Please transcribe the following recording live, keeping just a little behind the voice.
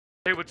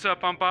Hey, what's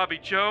up? I'm Bobby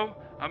Joe.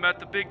 I'm at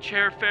the big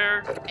chair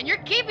fair. And you're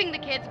keeping the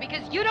kids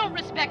because you don't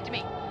respect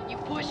me. You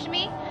push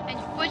me, and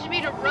you push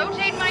me to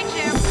rotate my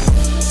chair.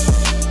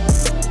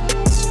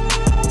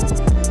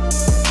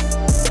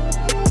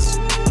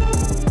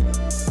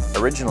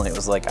 Originally, it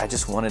was like, I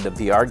just wanted a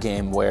VR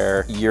game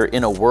where you're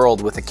in a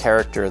world with a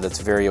character that's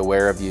very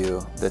aware of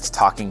you, that's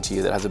talking to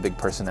you, that has a big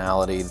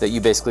personality, that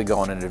you basically go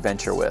on an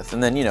adventure with.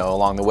 And then, you know,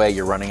 along the way,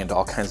 you're running into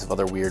all kinds of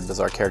other weird,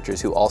 bizarre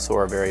characters who also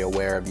are very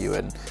aware of you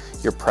and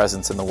your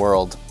presence in the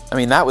world. I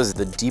mean, that was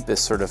the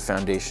deepest sort of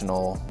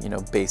foundational, you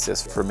know,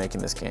 basis for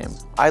making this game.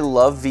 I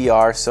love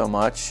VR so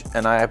much,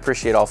 and I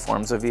appreciate all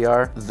forms of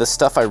VR. The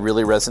stuff I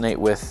really resonate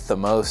with the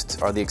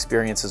most are the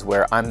experiences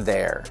where I'm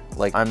there.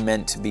 Like, I'm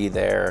meant to be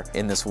there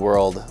in this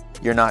world.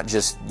 You're not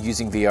just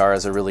using VR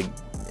as a really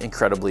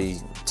incredibly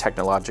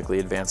technologically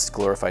advanced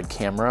glorified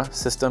camera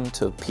system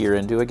to peer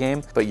into a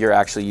game, but you're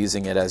actually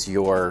using it as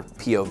your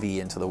POV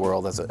into the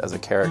world as a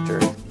character.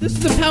 This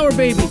is a power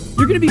baby.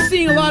 You're gonna be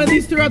seeing a lot of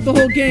these throughout the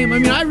whole game. I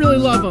mean, I really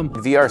love them.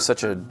 VR is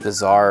such a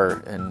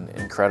bizarre and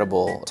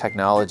incredible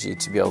technology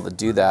to be able to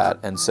do that.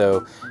 And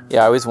so,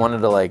 yeah, I always wanted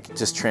to like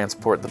just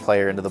transport the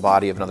player into the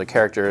body of another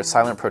character. A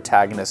silent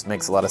protagonist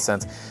makes a lot of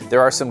sense.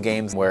 There are some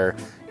games where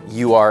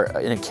you are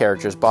in a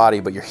character's body,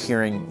 but you're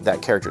hearing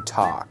that character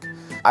talk.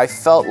 I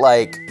felt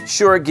like,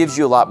 sure, it gives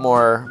you a lot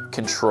more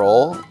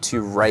control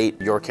to write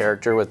your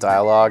character with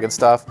dialogue and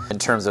stuff in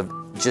terms of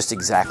just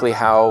exactly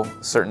how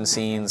certain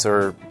scenes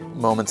or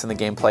moments in the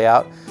game play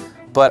out.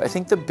 But I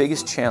think the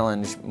biggest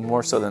challenge,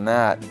 more so than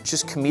that,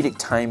 just comedic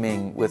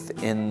timing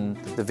within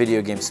the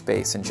video game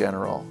space in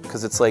general.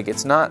 Because it's like,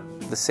 it's not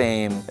the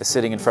same as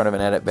sitting in front of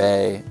an edit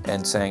bay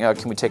and saying, oh,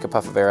 can we take a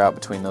puff of air out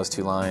between those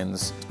two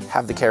lines?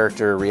 Have the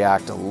character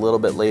react a little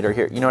bit later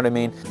here. You know what I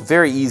mean?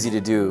 Very easy to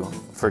do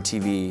for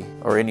TV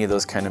or any of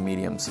those kind of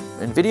mediums.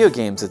 In video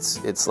games,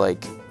 it's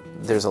like,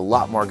 there's a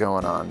lot more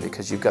going on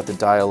because you've got the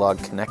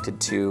dialogue connected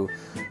to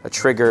a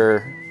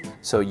trigger,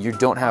 so you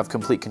don't have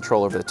complete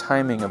control over the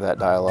timing of that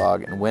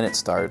dialogue and when it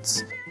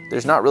starts.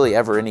 There's not really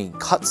ever any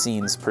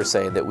cutscenes per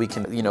se that we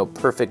can, you know,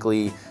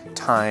 perfectly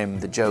time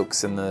the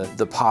jokes and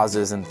the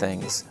pauses and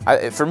things.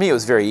 For me, it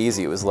was very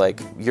easy. It was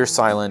like, you're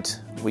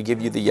silent, we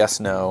give you the yes,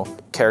 no,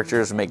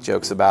 characters make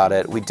jokes about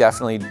it. We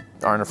definitely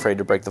aren't afraid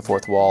to break the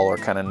fourth wall or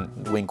kind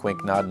of wink,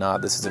 wink, nod,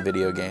 nod, this is a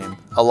video game.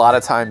 A lot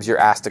of times you're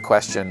asked a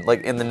question,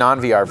 like in the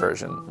non-VR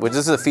version, which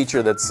is a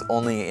feature that's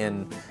only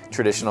in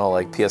traditional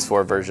like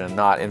PS4 version,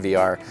 not in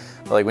VR.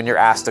 Like when you're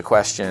asked a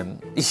question,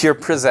 you're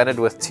presented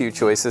with two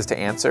choices to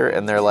answer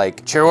and they're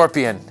like,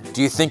 Chairorpian,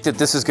 do you think that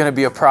this is gonna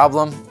be a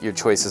problem? Your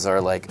choices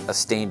are like a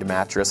stained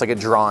mattress, like a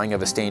drawing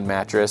of a stained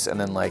mattress and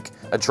then like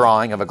a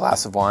drawing of a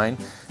glass of wine.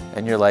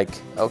 And you're like,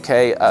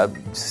 okay,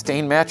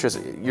 stained mattress.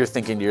 You're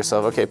thinking to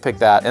yourself, okay, pick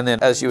that. And then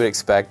as you would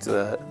expect,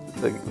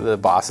 the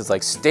boss is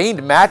like,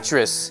 stained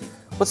mattress?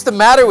 What's the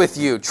matter with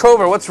you?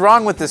 Trover, what's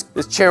wrong with this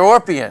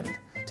Chairorpian?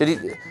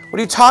 What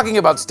are you talking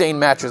about, stained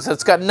mattress?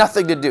 It's got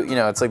nothing to do, you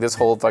know, it's like this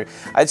whole fucking,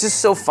 it's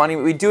just so funny.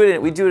 We do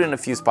it in a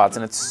few spots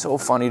and it's so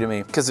funny to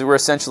me because we're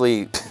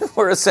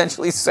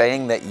essentially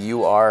saying that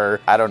you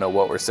are, I don't know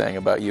what we're saying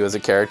about you as a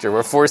character.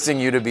 We're forcing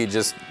you to be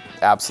just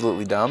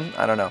absolutely dumb.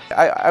 I don't know.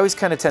 I always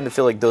kind of tend to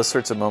feel like those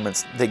sorts of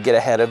moments, they get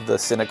ahead of the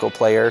cynical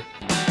player.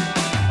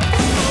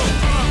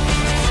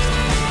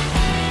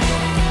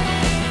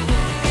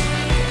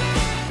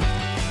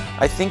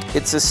 I think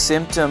it's a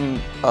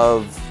symptom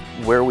of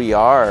where we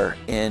are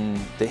in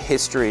the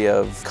history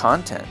of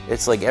content.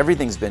 It's like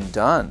everything's been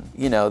done.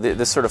 You know,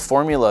 the sort of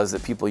formulas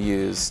that people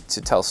use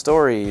to tell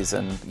stories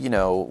and, you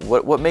know,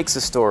 what makes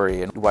a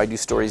story and why do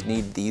stories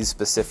need these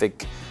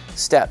specific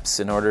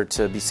steps in order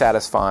to be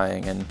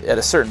satisfying. And at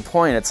a certain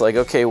point, it's like,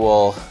 okay,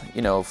 well,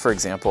 you know, for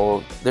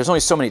example, there's only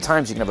so many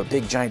times you can have a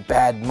big giant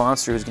bad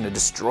monster who's gonna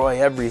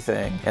destroy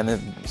everything and the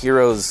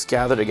heroes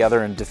gather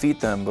together and defeat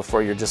them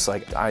before you're just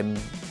like, I'm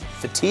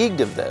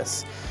fatigued of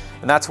this.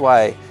 And that's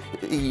why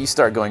you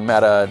start going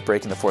meta,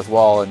 breaking the fourth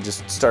wall, and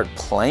just start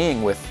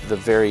playing with the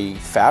very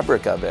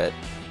fabric of it.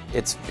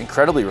 It's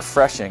incredibly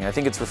refreshing. I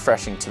think it's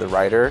refreshing to the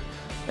writer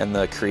and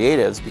the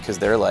creatives because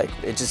they're like,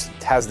 it just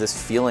has this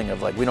feeling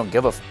of like, we don't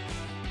give a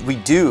we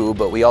do,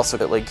 but we also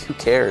like, who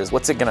cares?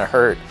 What's it gonna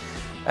hurt?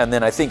 And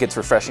then I think it's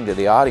refreshing to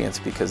the audience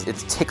because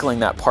it's tickling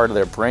that part of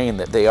their brain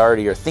that they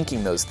already are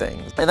thinking those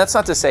things. And that's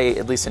not to say,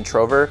 at least in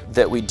Trover,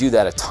 that we do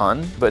that a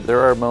ton, but there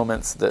are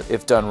moments that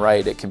if done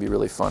right, it can be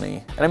really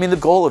funny. And I mean, the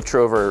goal of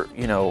Trover,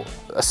 you know,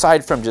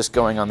 aside from just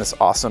going on this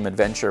awesome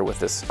adventure with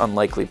this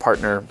unlikely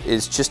partner,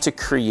 is just to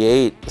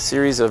create a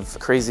series of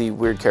crazy,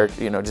 weird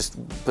characters, you know,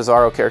 just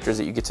bizarro characters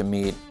that you get to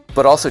meet,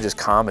 but also just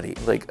comedy,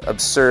 like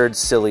absurd,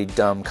 silly,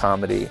 dumb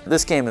comedy.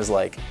 This game is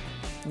like,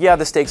 yeah,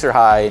 the stakes are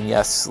high, and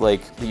yes,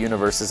 like the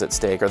universe is at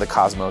stake or the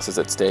cosmos is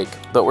at stake,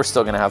 but we're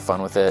still gonna have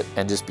fun with it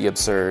and just be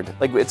absurd.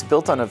 Like, it's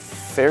built on a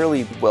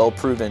fairly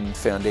well-proven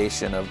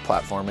foundation of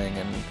platforming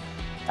and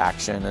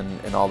action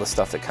and all the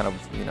stuff that kind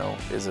of, you know,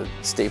 is a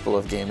staple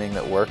of gaming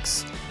that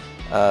works.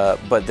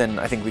 But then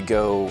I think we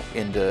go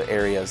into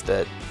areas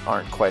that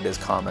aren't quite as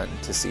common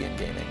to see in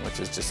gaming, which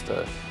is just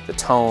the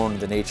tone,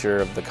 the nature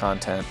of the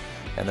content,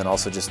 And then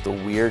also just the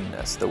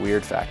weirdness, the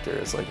weird factor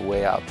is like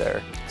way out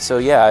there. So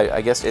yeah,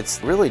 I guess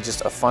it's really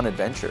just a fun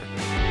adventure.